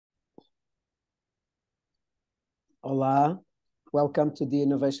Olá, welcome to the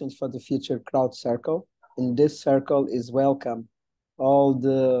Innovations for the Future Crowd Circle. In this circle is welcome all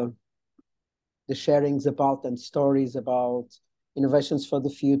the sharings about and stories about innovations for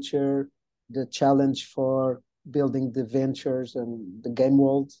the future, the challenge for building the ventures and the game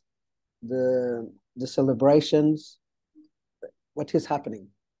world, the celebrations, what is happening.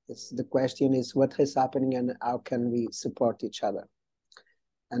 The question is what is happening and how can we support each other.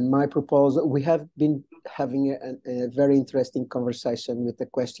 And my proposal, we have been having a very interesting conversation with the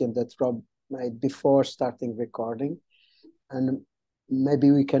question that Rob made before starting recording. And maybe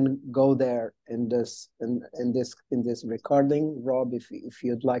we can go there in this recording. Rob, if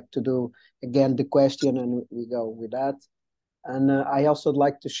you'd like to do again the question and we go with that. And I also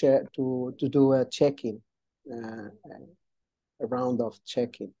like to share to do a check-in, a round of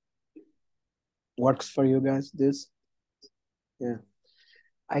check-in. Works for you guys, this? Yeah.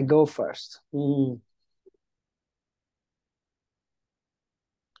 I go first. I'm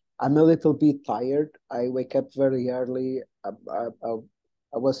a little bit tired. I wake up very early. I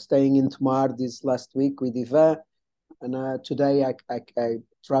was staying in Tomar this last week with Ivan, and today I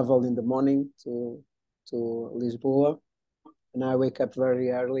travel in the morning to Lisbon, and I wake up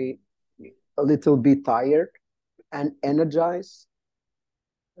very early, a little bit tired and energized,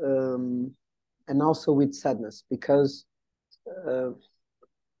 and also with sadness because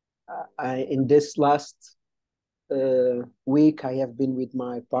in this last week I have been with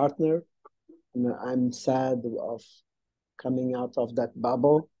my partner, and I'm sad of coming out of that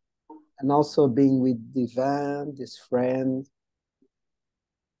bubble, and also being with Ivan, this friend,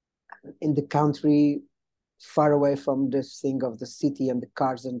 in the country, far away from this thing of the city and the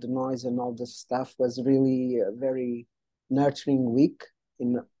cars and the noise and all this stuff, was really a very nurturing week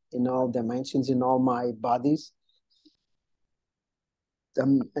in all dimensions, in all my bodies.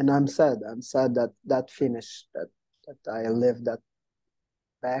 And I'm sad that finished, that I lived that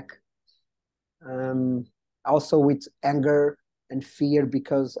back. Also with anger and fear,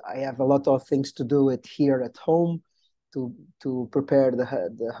 because I have a lot of things to do it here at home, to prepare the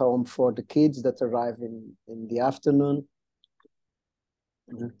home for the kids that arrive in the afternoon,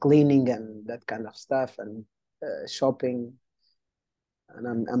 and cleaning and that kind of stuff, and shopping.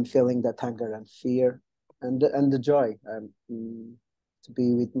 And I'm feeling that anger and fear, and the joy to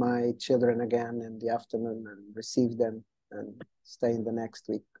be with my children again in the afternoon and receive them and stay in the next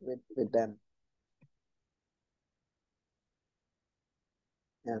week with them.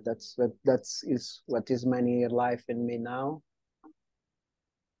 Yeah, that's what is many life in me now.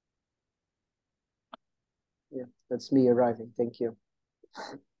 Yeah, that's me arriving. Thank you.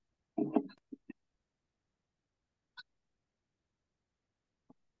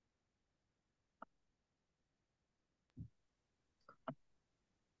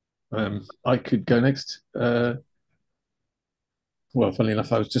 I could go next. Well, funny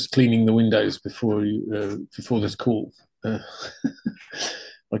enough, I was just cleaning the windows before this call. I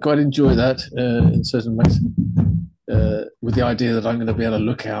quite enjoy that in certain ways, with the idea that I'm going to be able to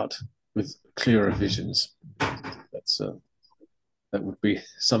look out with clearer visions. That would be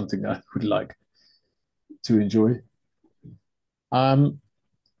something I would like to enjoy.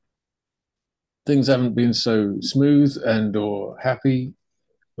 Things haven't been so smooth and or happy.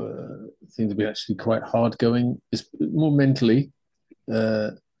 Seem to be actually quite hard going. It's more mentally.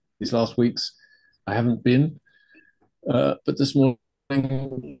 These last weeks, I haven't been, but this morning,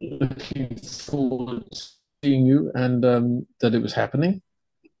 looking forward to seeing you and that it was happening.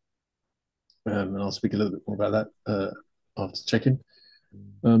 And I'll speak a little bit more about that after checking.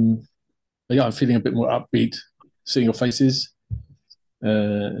 Yeah, I'm feeling a bit more upbeat, seeing your faces,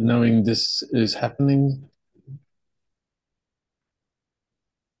 knowing this is happening.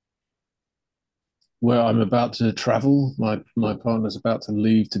 Where I'm about to travel, my partner's about to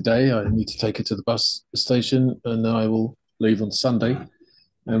leave today. I need to take her to the bus station, and then I will leave on Sunday,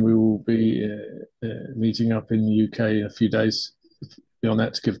 and we will be meeting up in the UK in a few days beyond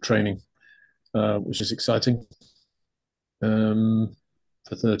that to give training, which is exciting. For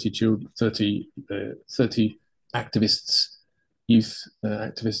 30 children, 30 activists, youth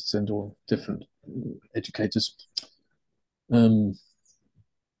activists, and or different educators. Yeah,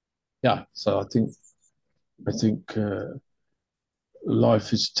 so I think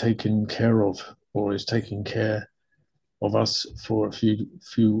life is taken care of, or is taking care of us for a few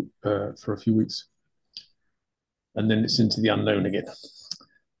weeks, and then it's into the unknown again.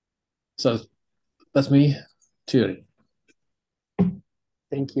 So that's me, Thierry.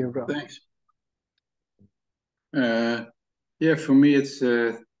 Thank you, Rob. Thanks. Yeah, for me it's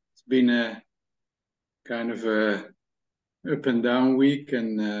been a kind of a up and down week,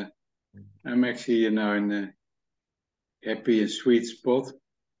 and I'm actually now in happy and sweet spot.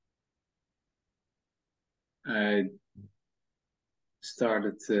 I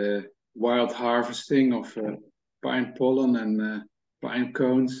started wild harvesting of pine pollen and pine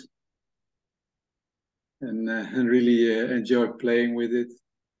cones, and really enjoy playing with it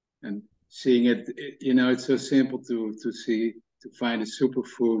and seeing it. You know, it's so simple to find a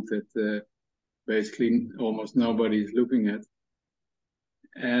superfood that basically almost nobody is looking at.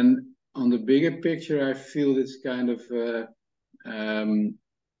 And on the bigger picture, I feel this kind of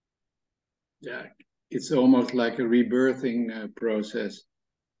yeah, it's almost like a rebirthing process,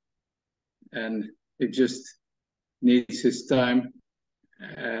 and it just needs its time.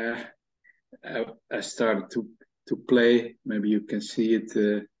 I started to play. Maybe you can see it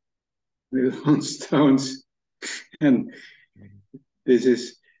on stones, and this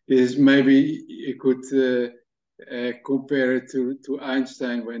is maybe you could compare it to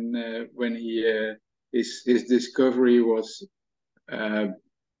Einstein when he his discovery was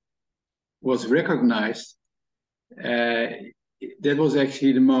recognized. That was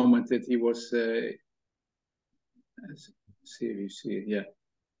actually the moment that he was. See if you see it, yeah.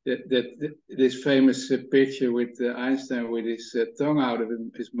 That this famous picture with Einstein with his tongue out of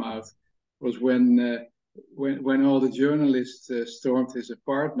his mouth was when all the journalists stormed his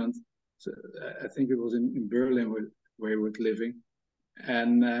apartment. So, I think it was in Berlin where he was living,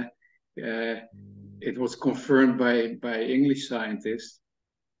 and it was confirmed by English scientists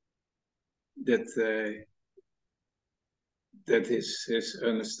that that his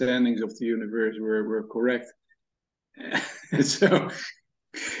understandings of the universe were correct. So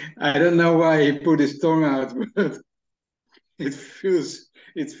I don't know why he put his tongue out, but it feels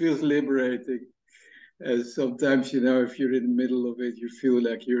liberating. Sometimes, you know, if you're in the middle of it, you feel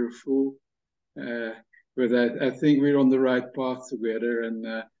like you're a fool. But I think we're on the right path together, and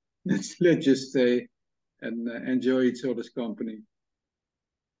let's just stay and enjoy each other's company.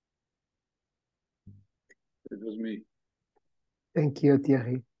 That was me. Thank you,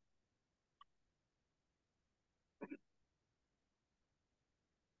 Thierry.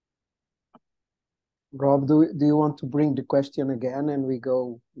 Rob, do you want to bring the question again and we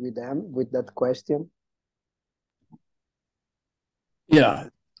go with them with that question? Yeah.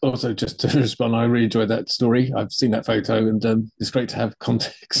 Also, just to respond, I really enjoyed that story. I've seen that photo, and it's great to have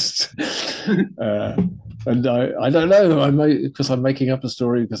context. And I don't know, because I'm making up a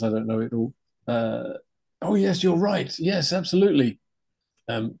story because I don't know it all. Oh yes, you're right. Yes, absolutely.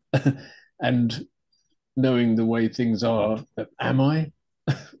 And knowing the way things are, am I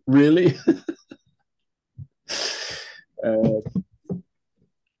really?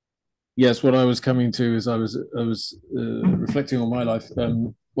 Yes, what I was coming to is I was reflecting on my life.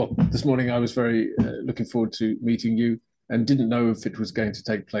 Well, this morning I was very looking forward to meeting you, and didn't know if it was going to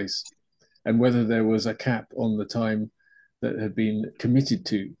take place and whether there was a cap on the time that had been committed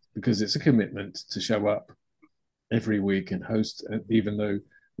to, because it's a commitment to show up every week and host, even though,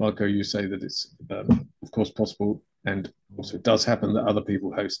 Marco, you say that it's of course possible, and also it does happen that other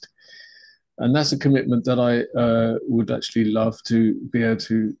people host. And that's a commitment that I would actually love to be able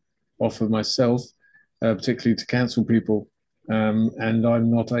to offer myself, particularly to counsel people. And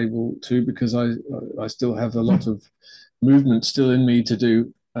I'm not able to, because I still have a lot of movement still in me to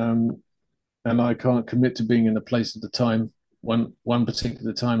do. And I can't commit to being in a place at a time, one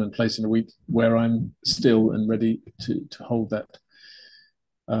particular time and place in a week where I'm still and ready to hold that.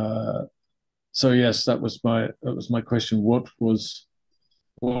 So yes, that was my question. What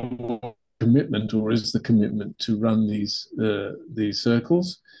commitment, or is the commitment to run these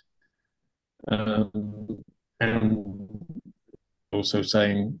circles, and also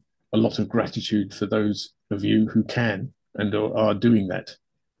saying a lot of gratitude for those of you who can and are doing that.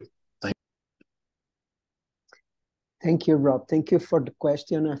 Thank you, Rob. Thank you for the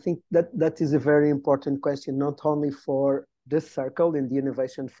question. I think that is a very important question, not only for this circle in the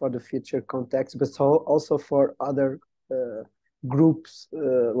Innovation for the Future context, but also for other groups,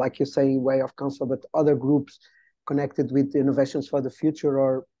 like you say, Way of Counsel, but other groups connected with Innovations for the Future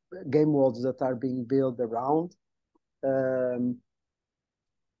or game worlds that are being built around.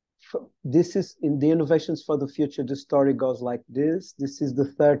 This is in the Innovations for the Future, the story goes like this. This is the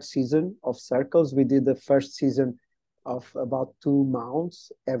third season of Circles. We did the first season of about 2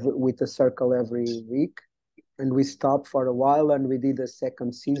 months with a circle every week. And we stopped for a while, and we did a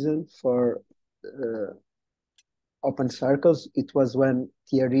second season for Open Circles. It was when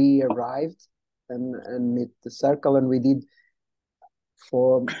Thierry arrived and met the circle, and we did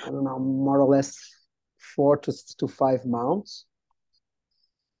for, I don't know, more or less 4 to 5 months,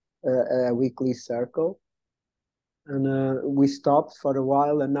 a weekly circle. And we stopped for a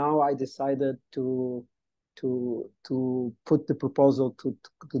while, and now I decided to to put the proposal to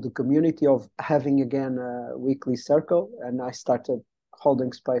the community of having again a weekly circle, and I started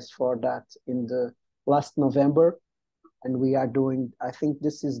holding space for that in the last November, and we are doing, I think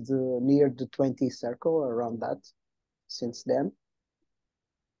this is the near the 20 circle around that since then.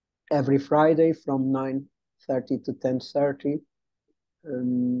 Every Friday from 9:30 to 10:30.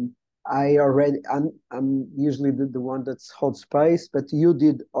 I'm usually the one that holds space, but you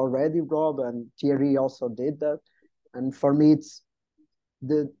did already, Rob, and Thierry also did that. And for me, it's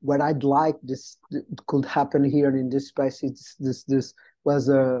what I'd like this could happen here in this space. It's this was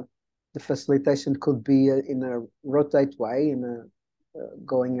the facilitation could be in a rotate way, in a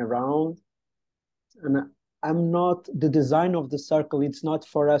going around. And I'm not the design of the circle. It's not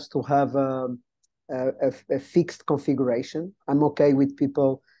for us to have a fixed configuration. I'm okay with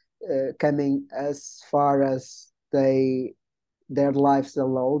people coming as far as their lives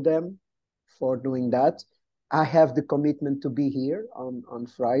allow them for doing that. I have the commitment to be here on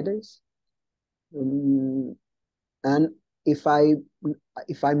Fridays, and if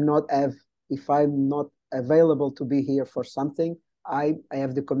I'm not available to be here for something, I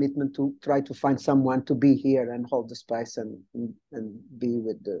have the commitment to try to find someone to be here and hold the space and be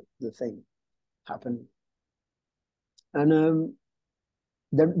with the thing happening. And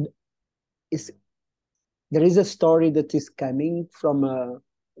there is a story that is coming from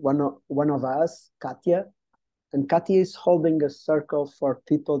one of us, Katya, and Katya is holding a circle for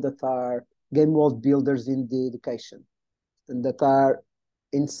people that are game world builders in the education and that are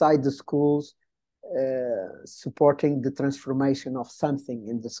inside the schools supporting the transformation of something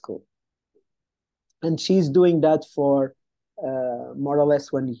in the school. And she's doing that for more or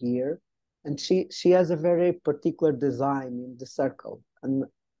less 1 year. And she has a very particular design in the circle. And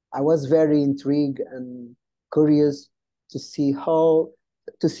I was very intrigued and curious to see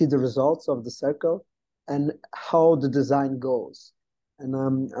the results of the circle and how the design goes. And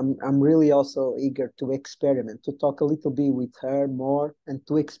I'm really also eager to experiment, to talk a little bit with her more and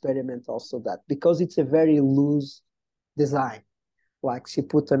to experiment also that, because it's a very loose design. Like she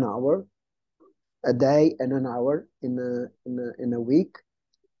put an hour a day and an hour in a week,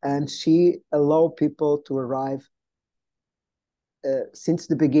 and she allowed people to arrive since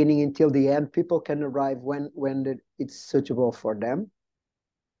the beginning until the end. People can arrive when it's suitable for them,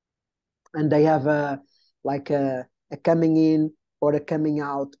 and they have a coming in or a coming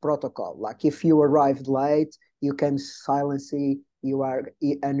out protocol. Like if you arrived late, you came silently,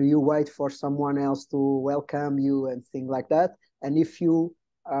 and you wait for someone else to welcome you and things like that. And if you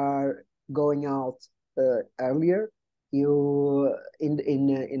are going out earlier, you in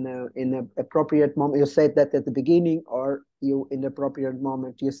an appropriate moment, you say that at the beginning, or you in the appropriate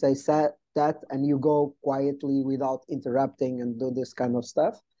moment you say that, and you go quietly without interrupting and do this kind of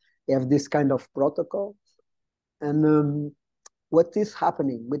stuff. You have this kind of protocol. And what is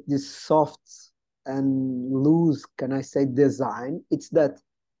happening with this soft and loose, can I say, design? It's that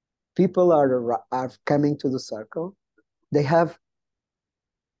people are coming to the circle. They have,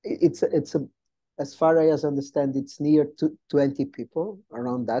 it's a as far as I understand, it's near to 20 people,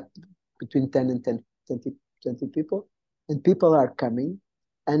 around that, between 10 and 20 people. And people are coming,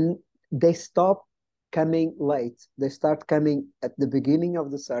 and they stop coming late. They start coming at the beginning of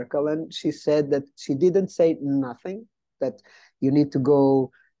the circle. And she said that she didn't say nothing, that you need to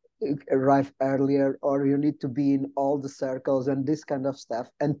go arrive earlier, or you need to be in all the circles and this kind of stuff.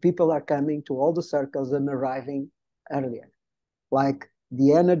 And people are coming to all the circles and arriving earlier. Like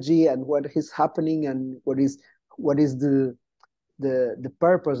the energy and what is happening and what is the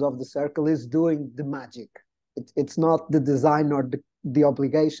purpose of the circle is doing the magic. It's not the design or the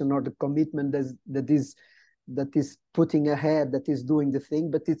obligation or the commitment that is putting ahead, that is doing the thing,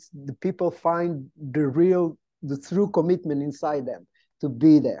 but it's the people find the true commitment inside them to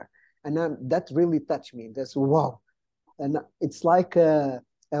be there. And that really touched me. That's wow. And it's like a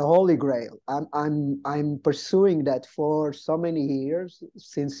holy grail. I'm pursuing that for so many years,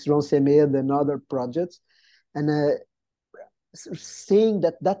 since João Semedo and other projects, and seeing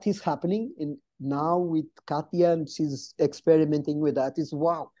that is happening now with Katya, and she's experimenting with that, is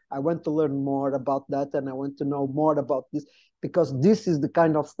wow. I want to learn more about that, and I want to know more about this, because this is the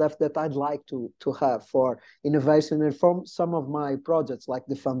kind of stuff that I'd like to have for innovation and from some of my projects, like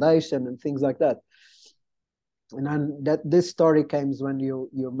the foundation and things like that. And then this story came when you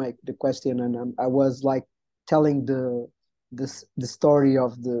make the question, and I was like telling the story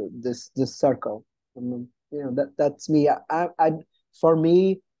of this circle. That's me. For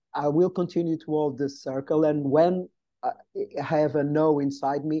me, I will continue to hold this circle, and when I have a no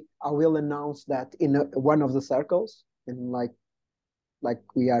inside me, I will announce that in one of the circles, and like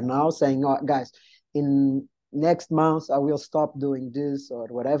we are now saying, oh, guys, in next month I will stop doing this or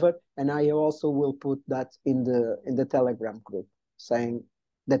whatever, and I also will put that in the Telegram group, saying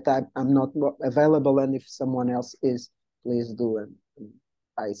that I'm not available, and if someone else is, please do, and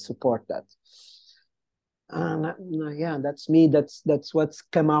I support that. And yeah, that's me. That's what's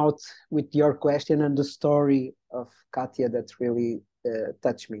come out with your question and the story of Katya that really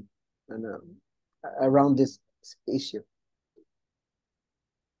touched me, and around this issue.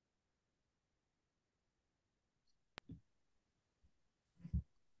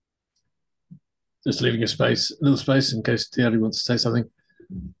 Just leaving a little space in case Thierry wants to say something.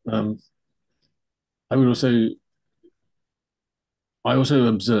 I also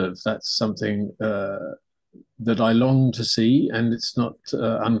observe that's something that I long to see, and it's not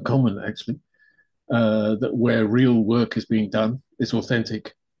uncommon actually, that where real work is being done, it's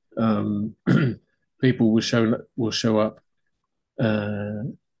authentic. People will show up.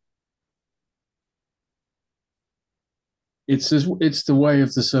 It's the way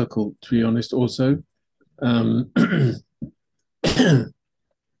of the circle, to be honest. Also,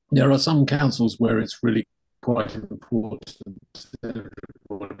 there are some councils where it's really quite important that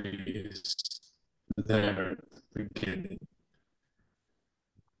everybody is there at the beginning.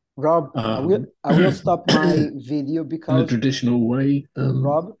 Rob, I will stop my video because in the traditional way.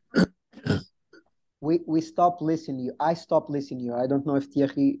 Rob, we stopped listening to you. I stopped listening to you. I don't know if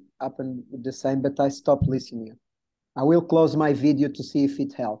Thierry happened the same, but I stopped listening to you. I will close my video to see if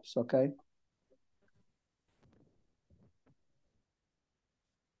it helps, okay?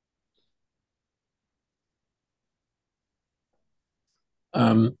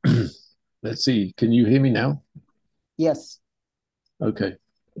 Let's see. Can you hear me now? Yes. Okay.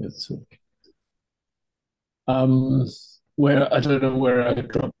 Let's where I don't know where I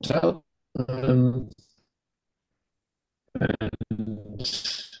dropped out.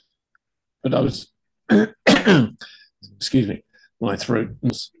 But I was excuse me, my throat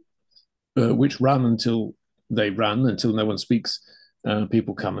was which run until no one speaks.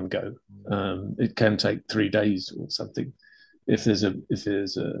 People come and go. It can take 3 days or something. If there's a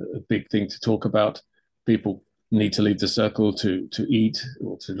big thing to talk about, people need to leave the circle to eat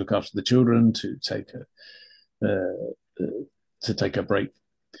or to look after the children, to take a break.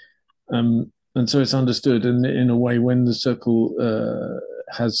 And so it's understood, and in a way, when the circle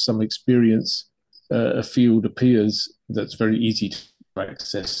has some experience, a field appears that's very easy to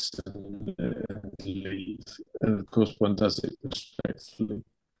access and leave. And of course, one does it respectfully.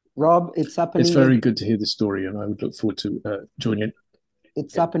 Rob, it's happening. It's very good to hear the story, and I would look forward to joining in.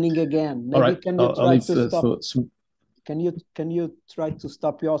 It's happening again. Maybe all right, can you try to stop? Some... Can you try to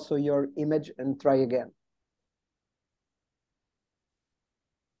stop also your image and try again?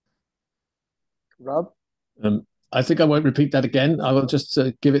 Rob? I think I won't repeat that again. I will just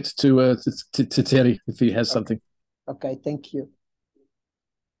give it to Thierry if he has something. Okay, thank you.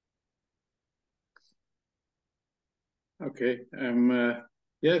 Okay.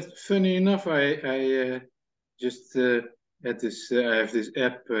 Yeah, funny enough, I just had this. I have this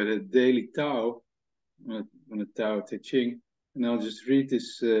app, the Daily Tao, on the Tao Te Ching, and I'll just read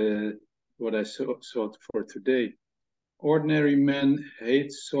this. What I sought for today. Ordinary men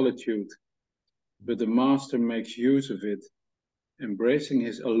hate solitude, but the master makes use of it, embracing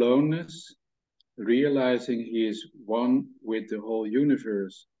his aloneness, realizing he is one with the whole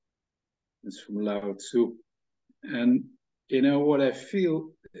universe. It's from Lao Tzu. And you know what I feel,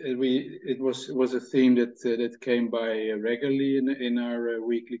 it was a theme that came by regularly in our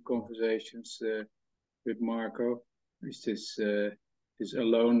weekly conversations with Marco. Is this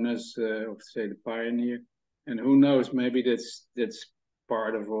aloneness of, say, the pioneer, and who knows, maybe that's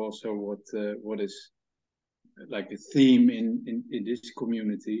part of also what is like a theme in this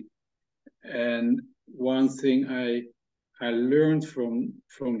community. And one thing I learned from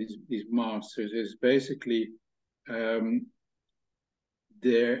these masters is basically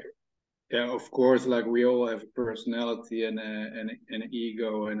there, yeah, of course, like we all have a personality and an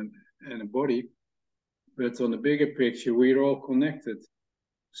ego and a body, but on the bigger picture, we're all connected.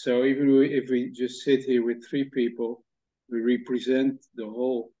 So even if we just sit here with 3 people, we represent the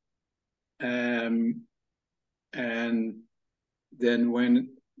whole. And then when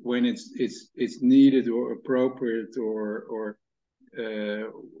it's needed or appropriate or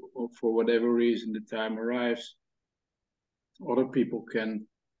for whatever reason the time arrives, other people can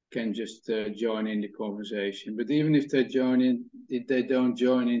just join in the conversation. But even if they don't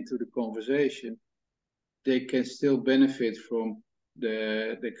join into the conversation, they can still benefit from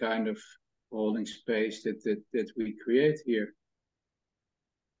the kind of holding space that we create here.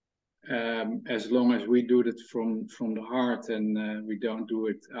 as long as we do it from the heart, and we don't do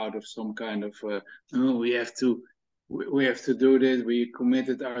it out of some kind of oh, we have to do this, we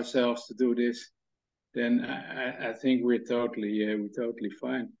committed ourselves to do this, then I think we're totally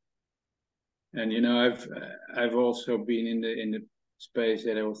fine. And you know, I've also been in the space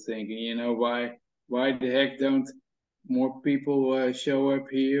that I was thinking, you know, why the heck don't more people show up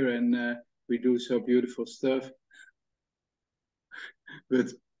here, and we do so beautiful stuff. But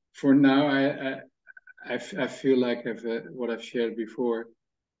for now, I feel like what I've shared before.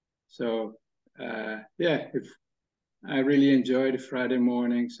 So yeah, I really enjoy the Friday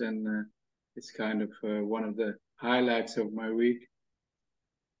mornings, and it's kind of one of the highlights of my week.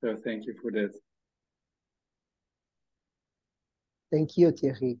 So thank you for that. Thank you,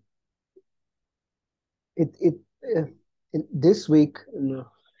 Thierry. This week, in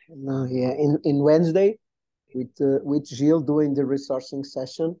Wednesday, with Gilles doing the resourcing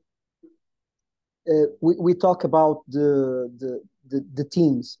session, we talk about the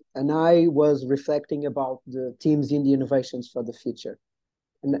teams, and I was reflecting about the teams in the innovations for the future,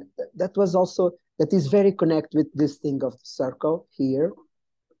 and that is very connected with this thing of the circle here,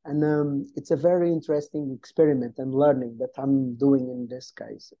 and it's a very interesting experiment and learning that I'm doing in this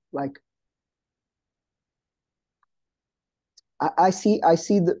case. Like I see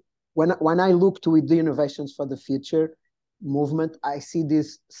when I look to the innovations for the future movement, I see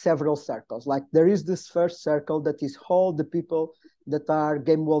these several circles. Like there is this first circle that is all the people that are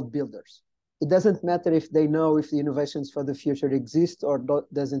game world builders. It doesn't matter if they know if the innovations for the future exist or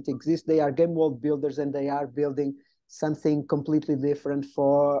doesn't exist. They are game world builders, and they are building something completely different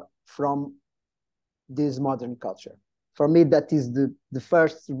from this modern culture. For me, that is the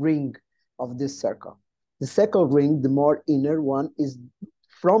first ring of this circle. The second ring, the more inner one, is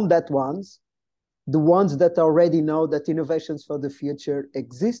from the ones that already know that innovations for the future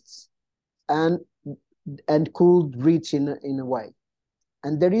exists and could reach in a way.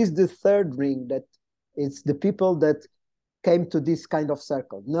 And there is the third ring, that it's the people that came to this kind of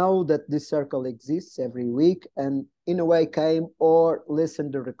circle, know that this circle exists every week, and in a way came or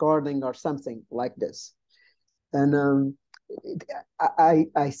listened to recording or something like this. And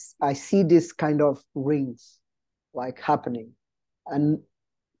I see this kind of rings like happening. And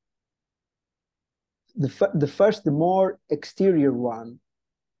the more exterior one,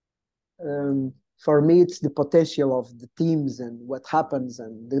 for me, it's the potential of the teams and what happens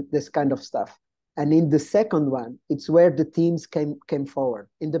and this kind of stuff. And in the second one, it's where the teams came forward.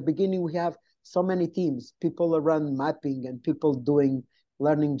 In the beginning, we have so many teams, people around mapping and people doing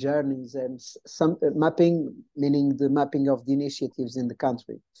learning journeys, and some mapping, meaning the mapping of the initiatives in the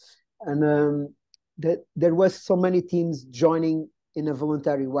country. And there was so many teams joining in a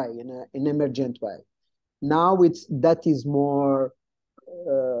voluntary way, in an emergent way. Now that is more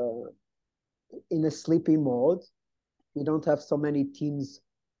in a sleepy mode. We don't have so many teams,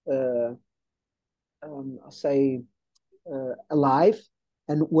 alive.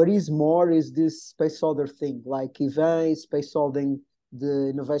 And what is more is this space holder thing, like Yvain is space holding the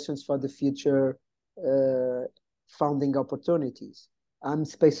innovations for the future founding opportunities. I'm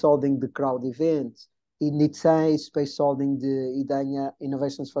space holding the crowd events. Nitsa is space holding the Idanha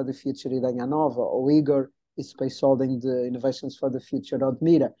Innovations for the Future Idanha Nova, or Igor is space holding the Innovations for the Future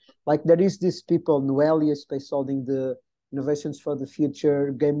Odemira. Like there is these people, Noelia is space holding the Innovations for the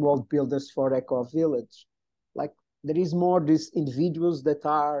Future Game World Builders for Eco Village. Like there is more these individuals that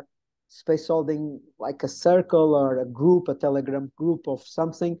are space holding like a circle or a group, a Telegram group of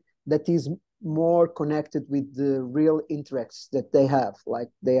something that is more connected with the real interests that they have, like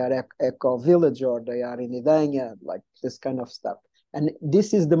they are Eco Village or they are in Idanha, like this kind of stuff. And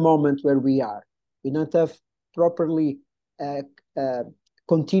this is the moment where we are. We don't have properly a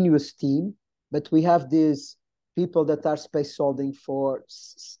continuous team, but we have these people that are space holding for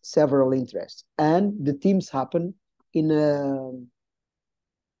several interests, and the teams happen in a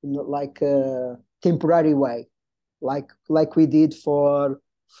temporary way, like we did for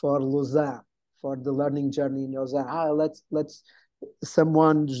Lausanne, for the learning journey in Lausanne. Let's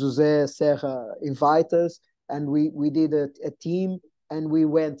someone, José Serra, invite us, and we did a team and we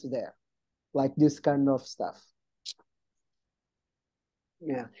went there, like this kind of stuff.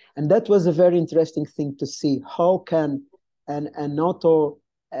 Yeah, and that was a very interesting thing to see. How can a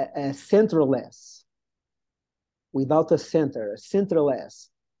centerless, without a centerless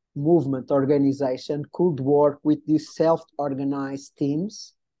movement organization could work with these self-organized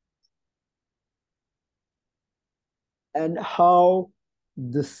teams, and how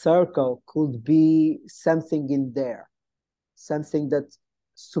the circle could be something in there, something that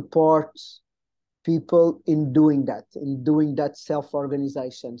supports people in doing that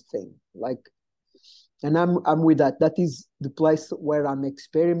self-organization thing. Like, and I'm with that. That is the place where I'm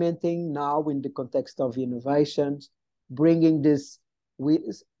experimenting now in the context of innovations, bringing this,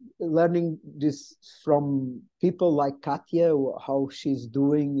 learning this from people like Katya, how she's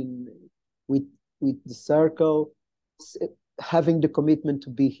doing with the circle, having the commitment to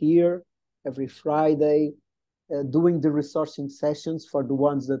be here every Friday, doing the resourcing sessions for the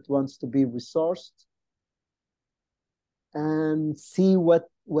ones that wants to be resourced, and see what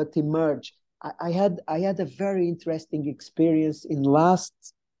emerged. I had a very interesting experience in last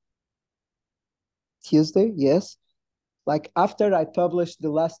Tuesday, yes. Like after I published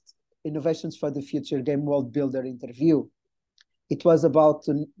the last Innovations for the Future Game World Builder interview, it was about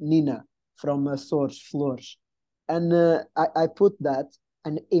Nina from Açores, Flores. And I put that,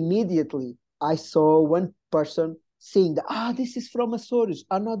 and immediately I saw one person saying, this is from Açores.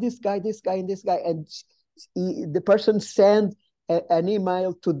 I know this guy, and this guy. And the person sent an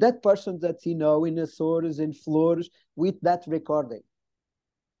email to that person that he know in Açores, in Flores, with that recording.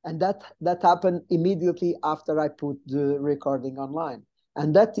 And that happened immediately after I put the recording online.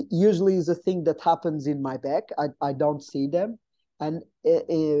 And that usually is a thing that happens in my back. I don't see them. And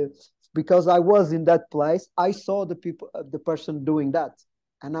because I was in that place, I saw the person doing that.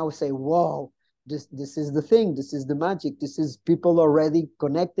 And I would say, whoa, this is the thing. This is the magic. This is people already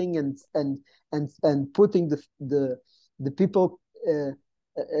connecting and putting the people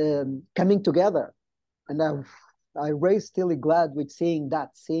coming together. And I raised really glad with seeing that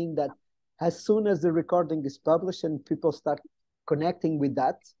as soon as the recording is published and people start connecting with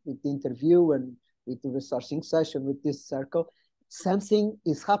that, with the interview and with the resourcing session, with this circle, something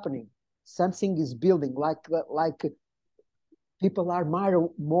is happening. Something is building, like people are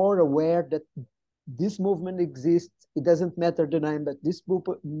more aware that this movement exists. It doesn't matter the name, but this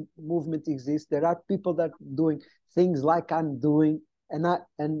movement exists. There are people that are doing things like I'm doing, and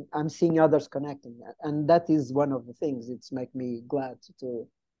I'm seeing others connecting. And that is one of the things. It's make me glad to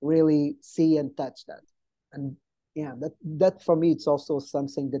really see and touch that. And yeah, that for me, it's also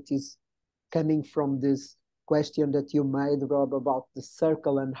something that is coming from this question that you made, Rob, about the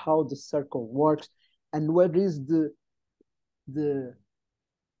circle and how the circle works, and what is the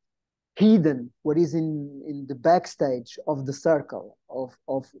hidden, what is in the backstage of the circle, of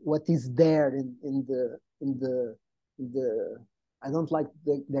what is there in the I don't like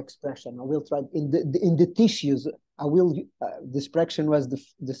the expression. I will try in the tissues. I will. The expression was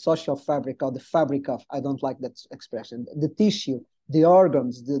the social fabric, or the fabric of. I don't like that expression. The tissue, the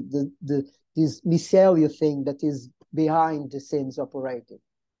organs, this mycelial thing that is behind the scenes operating.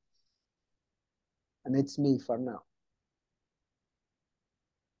 And it's me for now.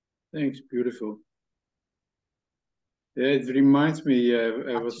 Thanks, beautiful. Yeah, it reminds me.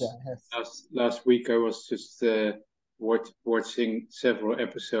 Last week I was just watching several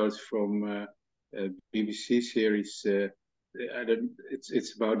episodes from BBC series.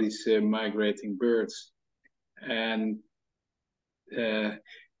 It's about these migrating birds, and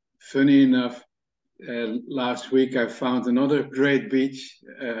funny enough, last week I found another great beach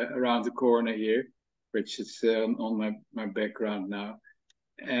around the corner here, which is on my background now,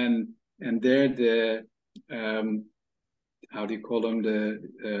 and there the how do you call them,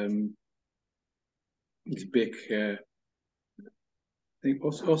 these big I think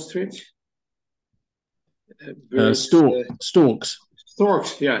ostrich birds, storks.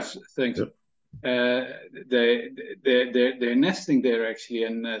 Storks, yes, thanks. Yep. They're nesting there actually,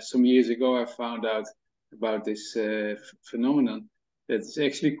 and some years ago I found out about this phenomenon that's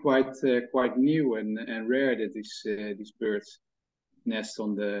actually quite new and rare, that these birds nest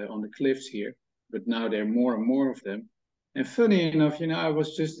on the cliffs here. But now there are more and more of them. And funny enough, I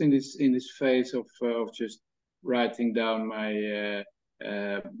was just in this phase of just writing down my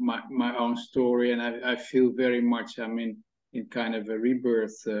own story, and I feel very much I'm in kind of a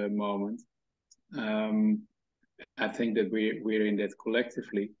rebirth moment. I think that we're in that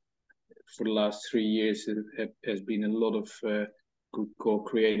collectively. For the last 3 years, it has been a lot of could call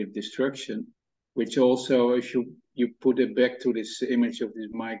creative destruction, which also, if you put it back to this image of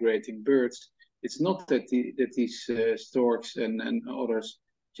these migrating birds, it's not that these storks and others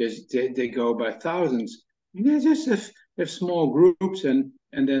just they go by thousands. They just have small groups, and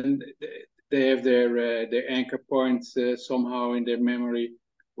then they have their anchor points somehow in their memory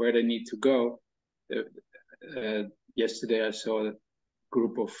where they need to go. Yesterday I saw a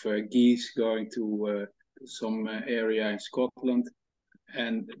group of geese going to some area in Scotland,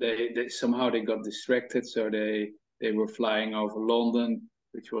 and they somehow they got distracted, so they were flying over London,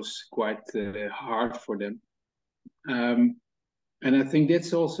 which was quite hard for them. And I think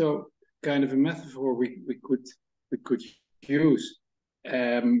that's also kind of a metaphor we could use.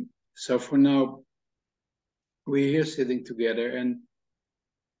 So for now, we're here sitting together, and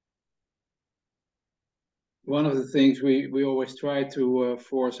one of the things we always try to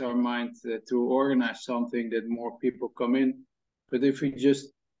force our mind to organize something that more people come in. But if we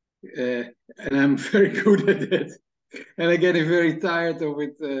just, and I'm very good at it, and I'm getting very tired of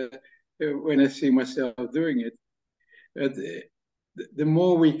it when I see myself doing it. But the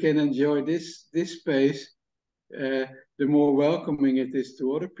more we can enjoy this space, the more welcoming it is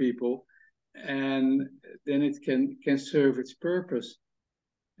to other people, and then it can serve its purpose.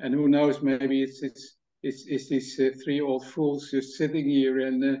 And who knows, maybe it's these three old fools just sitting here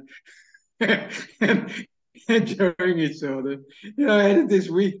and enjoying each other. You know, I had it this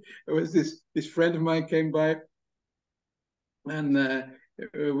week. It was this friend of mine came by, and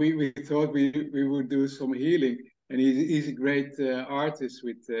we thought we would do some healing. And he's a great artist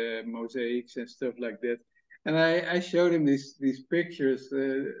with mosaics and stuff like that. And I showed him these pictures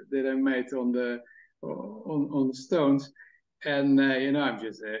that I made on the stones. And you know, I'm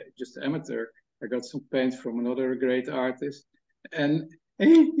just amateur. I got some paint from another great artist, and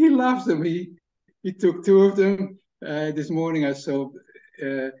he loves them. He took two of them. This morning I saw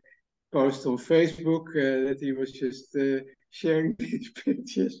post on Facebook that he was just sharing these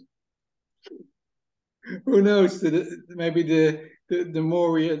pictures. Who knows? Maybe the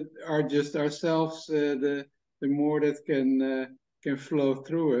more we are just ourselves, the more that can flow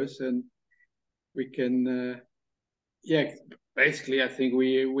through us, and we can. Yeah, basically, I think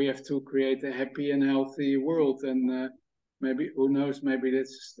we have to create a happy and healthy world, and maybe, who knows, maybe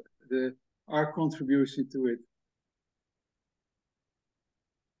that's our contribution to it.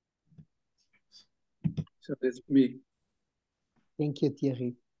 So that's me. Thank you,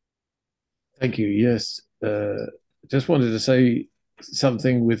 Thierry. Thank you. Yes, just wanted to say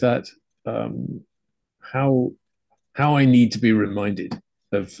something with that. How I need to be reminded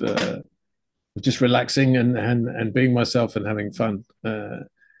of just relaxing and being myself and having fun.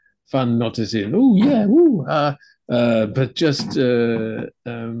 Fun, not as in oh yeah, woo, but just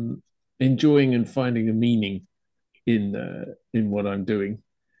enjoying and finding a meaning in what I'm doing,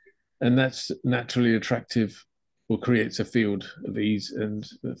 and that's naturally attractive, or creates a field of ease and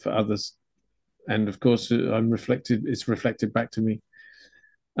for others. And of course, it's reflected back to me.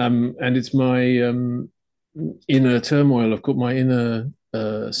 And it's my inner turmoil, of course, my inner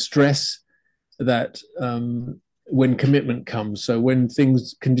stress that when commitment comes, so when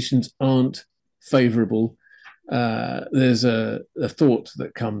conditions aren't favorable, there's a thought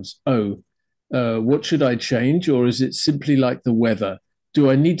that comes, what should I change? Or is it simply like the weather?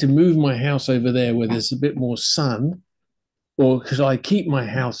 Do I need to move my house over there where there's a bit more sun? Or should I keep my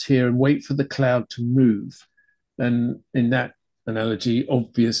house here and wait for the cloud to move? And in that analogy,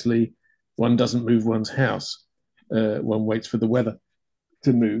 obviously, one doesn't move one's house. One waits for the weather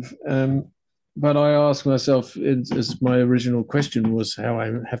to move. But I ask myself, as my original question was, how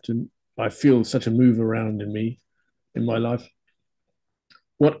I feel such a move around in my life.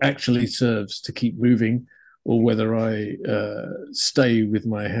 What actually serves to keep moving, or whether I stay with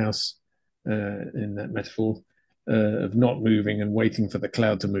my house in that metaphor of not moving and waiting for the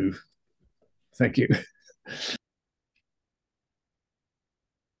cloud to move. Thank you.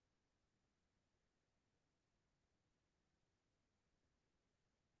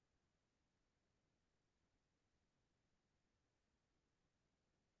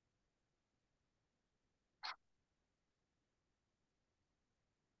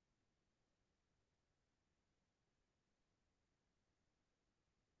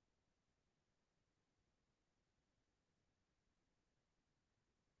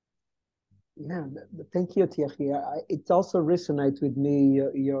 Yeah, thank you, Thierry. It also resonates with me,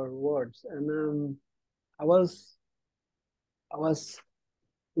 your words. And I was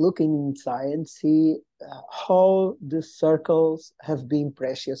looking inside and see how the circles have been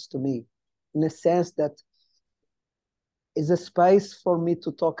precious to me, in a sense that is a space for me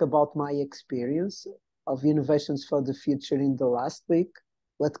to talk about my experience of innovations for the future in the last week,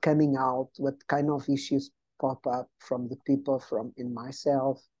 what coming out, what kind of issues pop up from the people, from in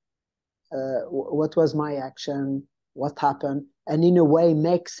myself, what was my action, what happened, and in a way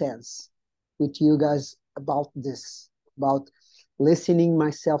make sense with you guys about this, about listening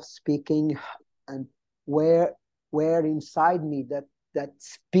myself speaking, and where inside me that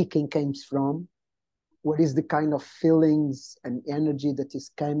speaking comes from, what is the kind of feelings and energy that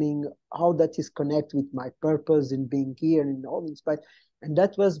is coming, how that is connected with my purpose in being here and all in spite. And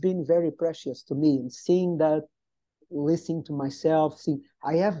that was been very precious to me, and seeing that, listening to myself,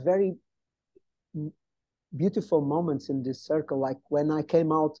 I have very beautiful moments in this circle, like when I came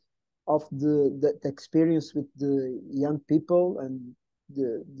out of the experience with the young people and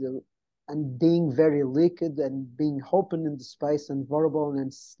and being very liquid and being open in the space and vulnerable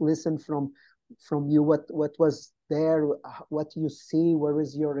and listen from you what was there, what you see, where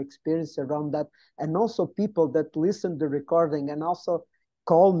is your experience around that, and also people that listen to the recording and also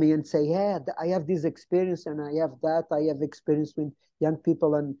call me and say, yeah, I have this experience and I have that, I have experience with young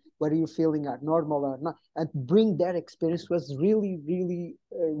people, and what are you feeling are normal or not, and bring their experience was really, really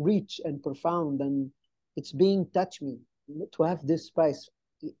rich and profound, and it's being touched me to have this space.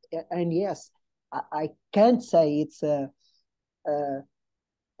 And yes, I can't say it's a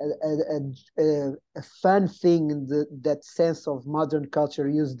fun thing in that sense of modern culture,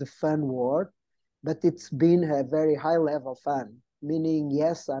 use the fun word, but it's been a very high level fun, meaning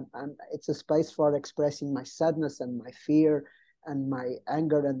yes, it's a space for expressing my sadness and my fear and my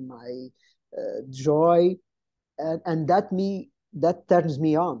anger and my joy, and that turns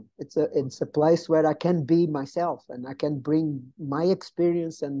me on. It's a place where I can be myself and I can bring my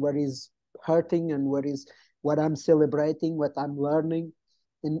experience and what is hurting and what I'm celebrating, what I'm learning,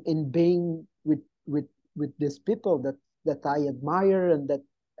 in being with these people that I admire and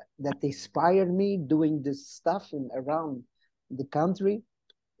that inspire me doing this stuff around the country,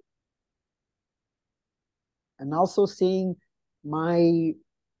 and also seeing my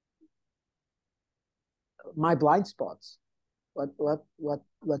blind spots, what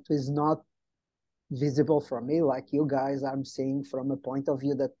is not visible from me, like you guys. I'm seeing from a point of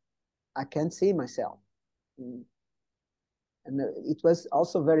view that I can't see myself. And it was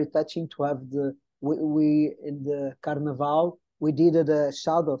also very touching to have we in the Carnival, we did a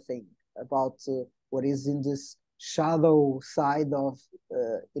shadow thing about what is in this shadow side of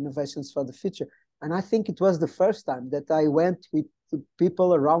innovations for the future. And I think it was the first time that I went with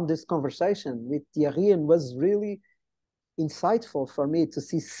people around this conversation with Thierry, and was really insightful for me to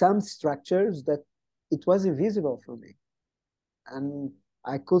see some structures that it was invisible for me. And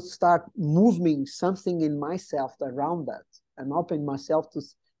I could start moving something in myself around that and open myself to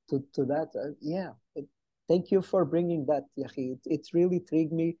that. Thank you for bringing that, Thierry. It really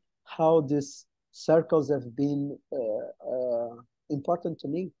intrigued me how these circles have been important to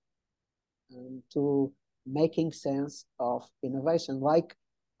me, and to making sense of innovation. Like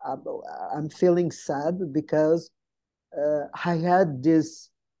I'm feeling sad because I had this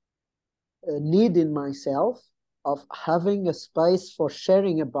need in myself of having a space for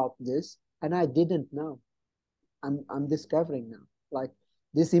sharing about this, and I didn't know. I'm discovering now, like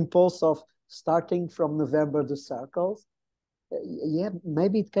this impulse of starting from November the circles.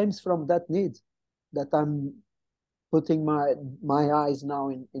 Maybe it comes from that need that I'm putting my eyes now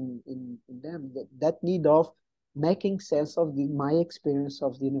in them. That need of making sense of my experience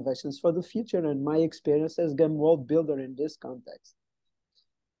of the innovations for the future and my experience as game world builder in this context.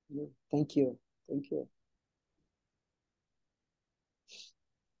 Thank you.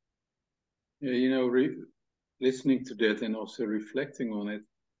 Yeah, listening to that and also reflecting on it,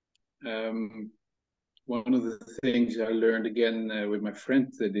 one of the things I learned again with my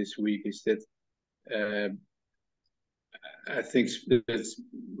friend this week is that I think it's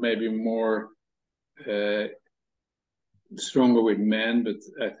maybe more stronger with men, but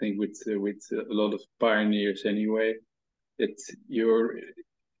I think with a lot of pioneers anyway, that you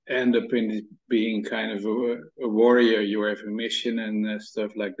end up in being kind of a warrior. You have a mission and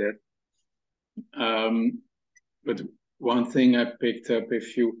stuff like that. But one thing I picked up,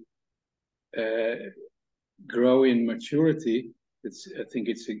 if you grow in maturity, I think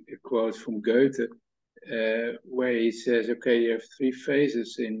it's a quote from Goethe, where he says, okay, you have three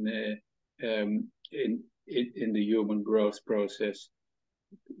phases in the human growth process.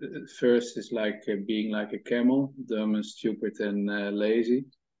 The first is like being like a camel, dumb and stupid and lazy.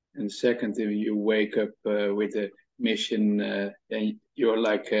 And second, you wake up with a mission, and you're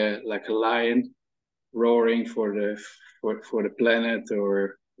like a lion, roaring for the planet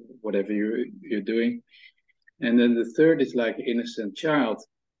or whatever you're doing. And then the third is like innocent child,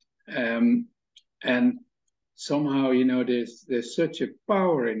 and somehow there's such a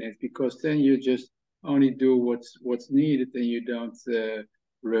power in it, because then you just only do what's needed, and you don't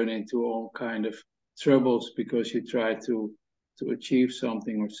run into all kind of troubles because you try to achieve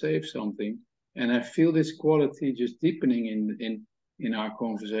something or save something. And I feel this quality just deepening in our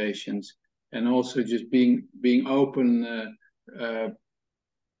conversations, and also just being open,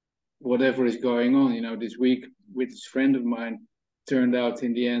 whatever is going on. This week with this friend of mine, turned out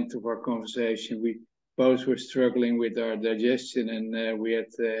in the end of our conversation, we both were struggling with our digestion, and we had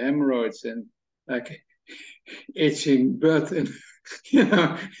hemorrhoids and like itching butt, and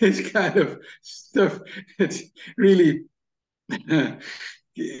this kind of stuff. It's really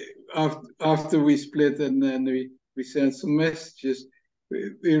after we split and then we sent some messages,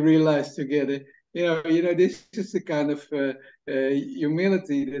 we realized together, this is the kind of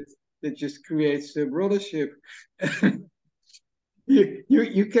humility that just creates a brothership.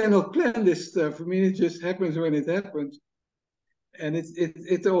 You cannot plan this stuff. I mean, it just happens when it happens, and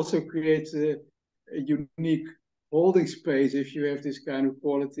it also creates a unique holding space if you have this kind of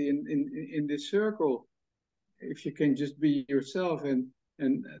quality in this circle. If you can just be yourself and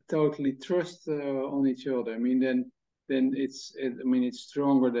totally trust on each other, I mean, then it's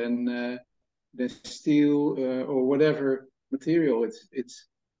stronger than steel or whatever material.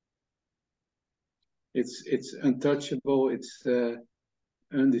 It's untouchable. It's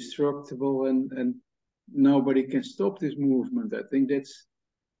indestructible, and nobody can stop this movement. I think that's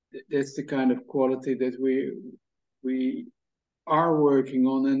the kind of quality that we are working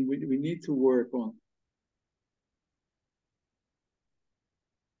on, and we need to work on.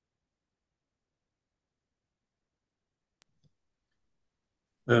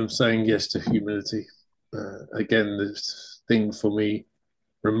 Saying yes to humility. Again, this thing for me,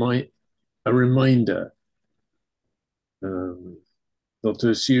 a reminder not to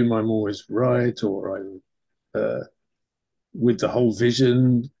assume I'm always right, or I'm with the whole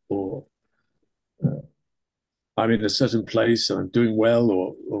vision, or I'm in a certain place, I'm doing well,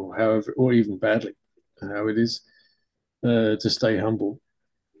 or however, or even badly, how it is, to stay humble.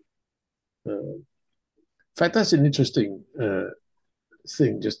 In fact, that's an interesting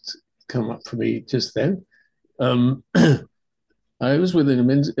thing just come up for me just then. I was in a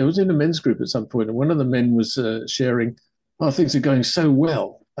men's group at some point, and one of the men was sharing, "Oh, things are going so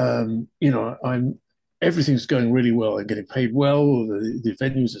well. Everything's going really well. I'm getting paid well. The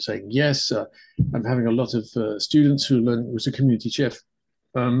venues are saying yes. I'm having a lot of students who learn." It was a community chef,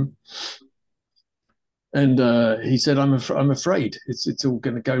 and he said, "I'm afraid it's all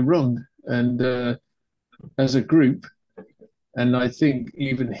going to go wrong." And as a group, and I think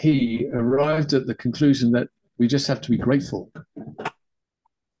even he arrived at the conclusion that we just have to be grateful.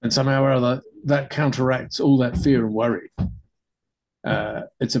 And somehow or other, that counteracts all that fear and worry.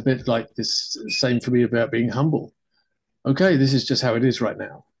 It's a bit like this, same for me about being humble. Okay, this is just how it is right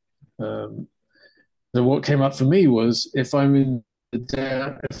now. So what came up for me was if I'm in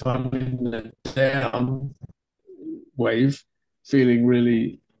the down wave, feeling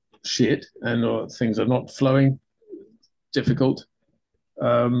really shit, and or things are not flowing, difficult,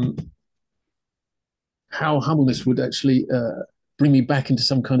 how humbleness would actually bring me back into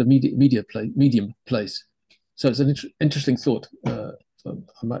some kind of medium place. So it's an interesting thought. So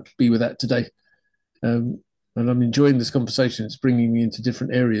I might be with that today. And I'm enjoying this conversation. It's bringing me into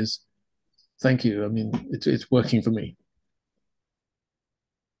different areas. Thank you. I mean, it's working for me.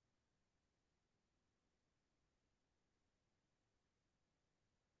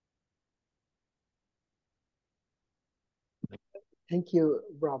 Thank you,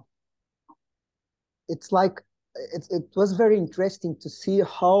 Rob. It's like it was very interesting to see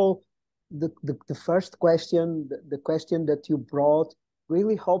how the first question, the question that you brought,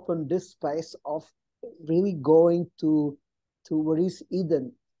 really opened this space of really going to where is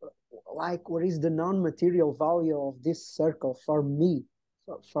Eden, like what is the non-material value of this circle for me,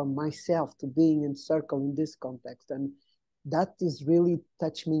 for myself, to being in circle in this context. And that is really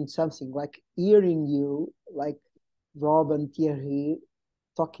touched me in something, like hearing you, like Rob and Thierry,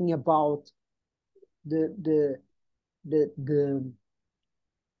 talking about the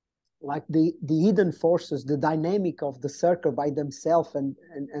like the hidden forces, the dynamic of the circle by themselves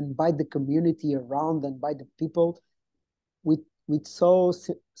and by the community around and by the people, with so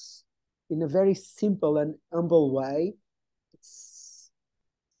in a very simple and humble way. It's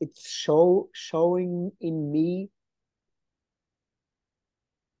showing in me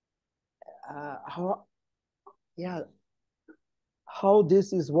how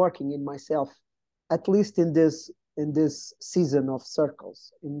this is working in myself, at least in this season of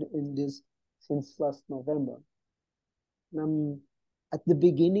circles, in this since last November. At the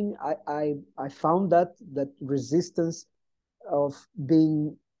beginning, I found that resistance of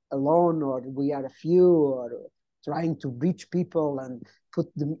being alone, or we are a few, or trying to reach people and put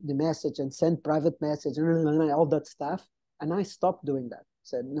the message and send private message and all that stuff. And I stopped doing that.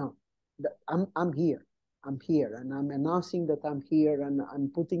 Said, no, I'm here. I'm here, and I'm announcing that I'm here, and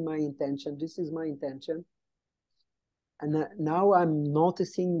I'm putting my intention. This is my intention. And now I'm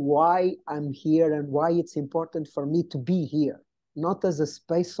noticing why I'm here and why it's important for me to be here, not as a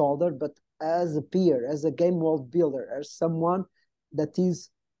space holder, but as a peer, as a game world builder, as someone that is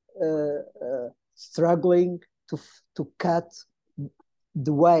struggling to cut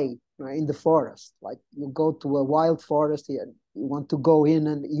the way, right, in the forest. Like you go to a wild forest here, you want to go in,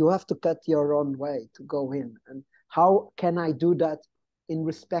 and you have to cut your own way to go in. And how can I do that in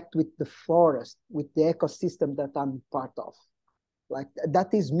respect with the forest, with the ecosystem that I'm part of? Like,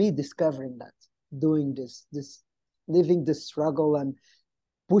 that is me discovering that, doing this living this struggle, and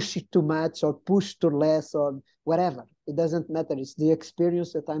push it too much or push too less or whatever. It doesn't matter. It's the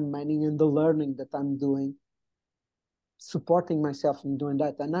experience that I'm mining and the learning that I'm doing, supporting myself in doing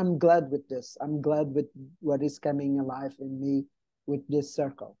that. And I'm glad with this. I'm glad with what is coming alive in me with this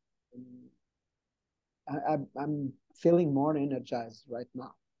circle. I'm feeling more energized right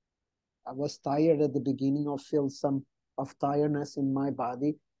now. I was tired at the beginning, or feel some of tiredness in my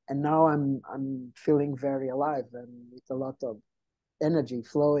body, and now I'm feeling very alive and with a lot of energy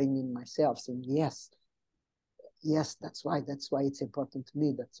flowing in myself, saying yes, that's why it's important to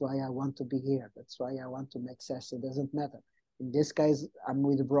me. That's why I want to be here. That's why I want to make sense. It doesn't matter. In this case, I'm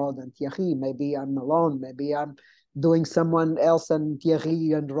with Rod and Thierry. Maybe I'm alone. Maybe I'm doing someone else, and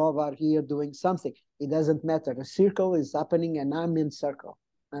Thierry and Rob are here doing something. It doesn't matter. The circle is happening, and I'm in circle.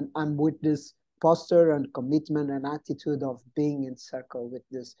 And I'm with this posture and commitment and attitude of being in circle with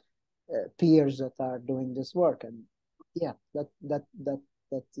these peers that are doing this work. And yeah, that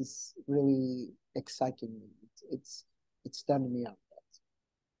is really exciting me. It's turning me on.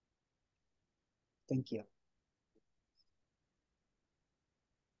 Thank you.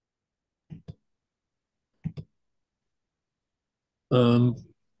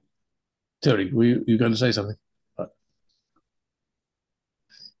 Thierry, were you going to say something?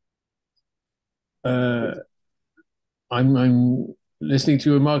 I'm listening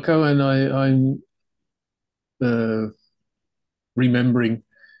to you, Marco, and I'm remembering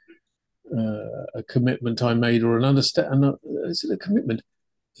a commitment I made, or an understand. Is it a commitment?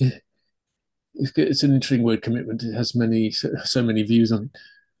 Yeah. It's an interesting word, commitment. It has so many views on it.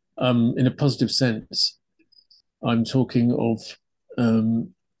 In a positive sense, I'm talking of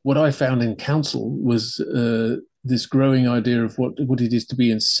what I found in council was this growing idea of what it is to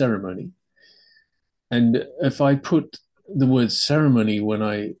be in ceremony. And if I put the word ceremony when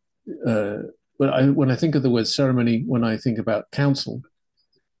I think of the word ceremony, when I think about council,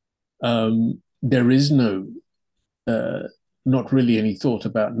 there is not really any thought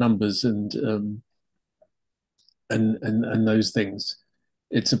about numbers and those things.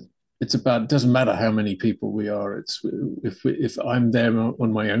 It's about, it doesn't matter how many people we are. It's if I'm there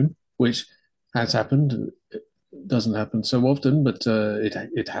on my own, which has happened. It doesn't happen so often, but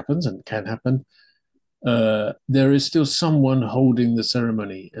it happens and can happen. There is still someone holding the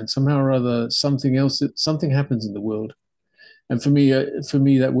ceremony, and somehow or other something happens in the world. And for me,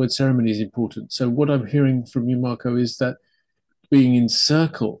 that word ceremony is important. So what I'm hearing from you, Marco, is that being in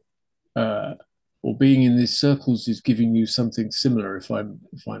circle, or being in these circles, is giving you something similar. If I'm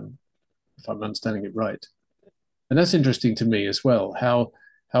understanding it right, and that's interesting to me as well. How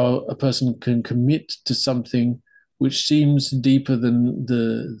a person can commit to something which seems deeper than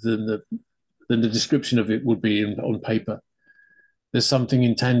the description of it would be on paper. There's something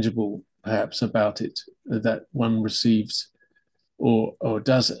intangible, perhaps, about it that one receives, or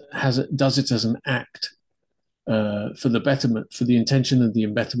does it as an act for the betterment, for the intention and the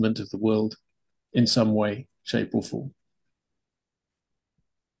betterment of the world in some way, shape, or form.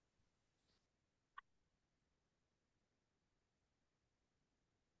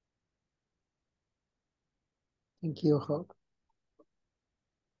 Thank you, Hope.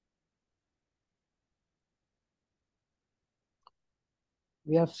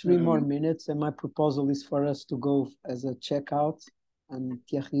 We have 3 more minutes, and my proposal is for us to go as a checkout. And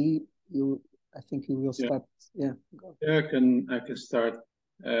Thierry, I think you will start. Yeah, go. Yeah, I can start.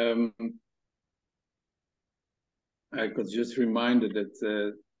 I got just reminded that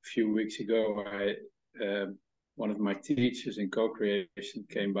a few weeks ago, one of my teachers in co-creation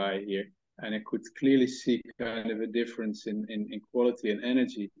came by here, and I could clearly see kind of a difference in quality and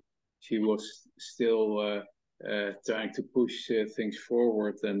energy. She was still trying to push things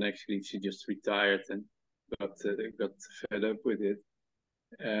forward, and actually she just retired and got fed up with it.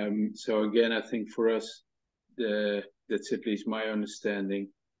 So again, I think for us, that's at least my understanding,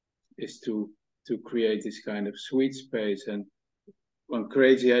 is to create this kind of sweet space. And one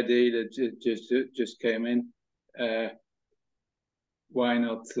crazy idea that just came in, why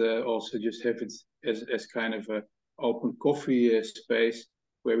not also just have it as kind of a open coffee space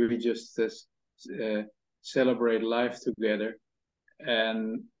where we just celebrate life together.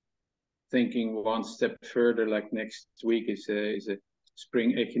 And thinking one step further, like next week is a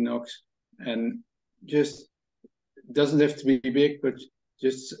spring equinox, and just doesn't have to be big, but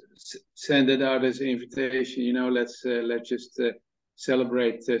just send it out as an invitation. Let's just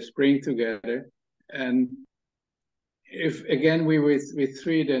celebrate spring together. And if again we with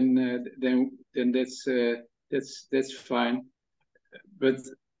three, then that's fine. But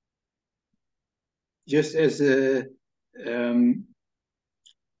just as a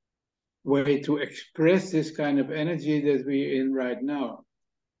way to express this kind of energy that we're in right now.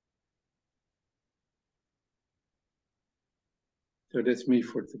 So that's me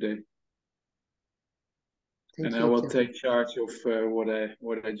for today. And I will take charge of what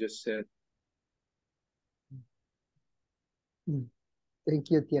I just said. Thank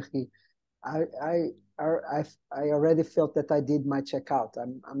you, Thierry. I already felt that I did my checkout.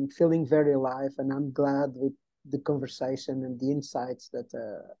 I'm feeling very alive, and I'm glad with the conversation and the insights that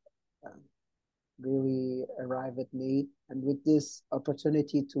really arrive at me, and with this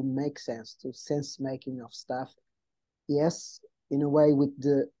opportunity to make sense, to sense making of stuff. Yes, in a way with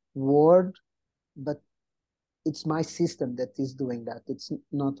the word, but it's my system that is doing that. It's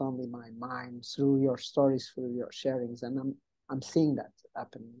not only my mind, through your stories, through your sharings, and I'm seeing that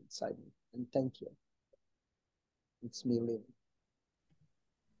happen inside me. And thank you. It's me living.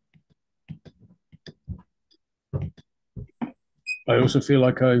 I also feel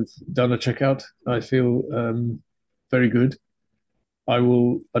like I've done a checkout. I feel very good. I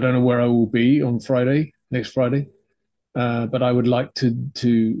don't know where I will be on Friday, next Friday, but I would like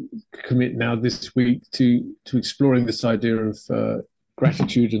to commit now this week to exploring this idea of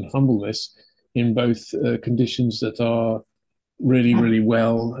gratitude and humbleness in both conditions that are really, really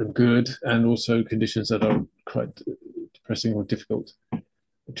well and good, and also conditions that are quite depressing or difficult,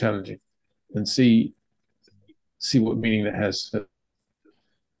 or challenging, and see what meaning that has.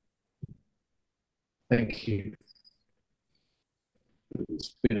 Thank you.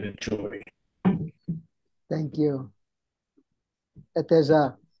 It's been a joy. Thank you. Até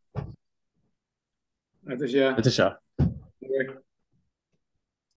já. Até já. Até já.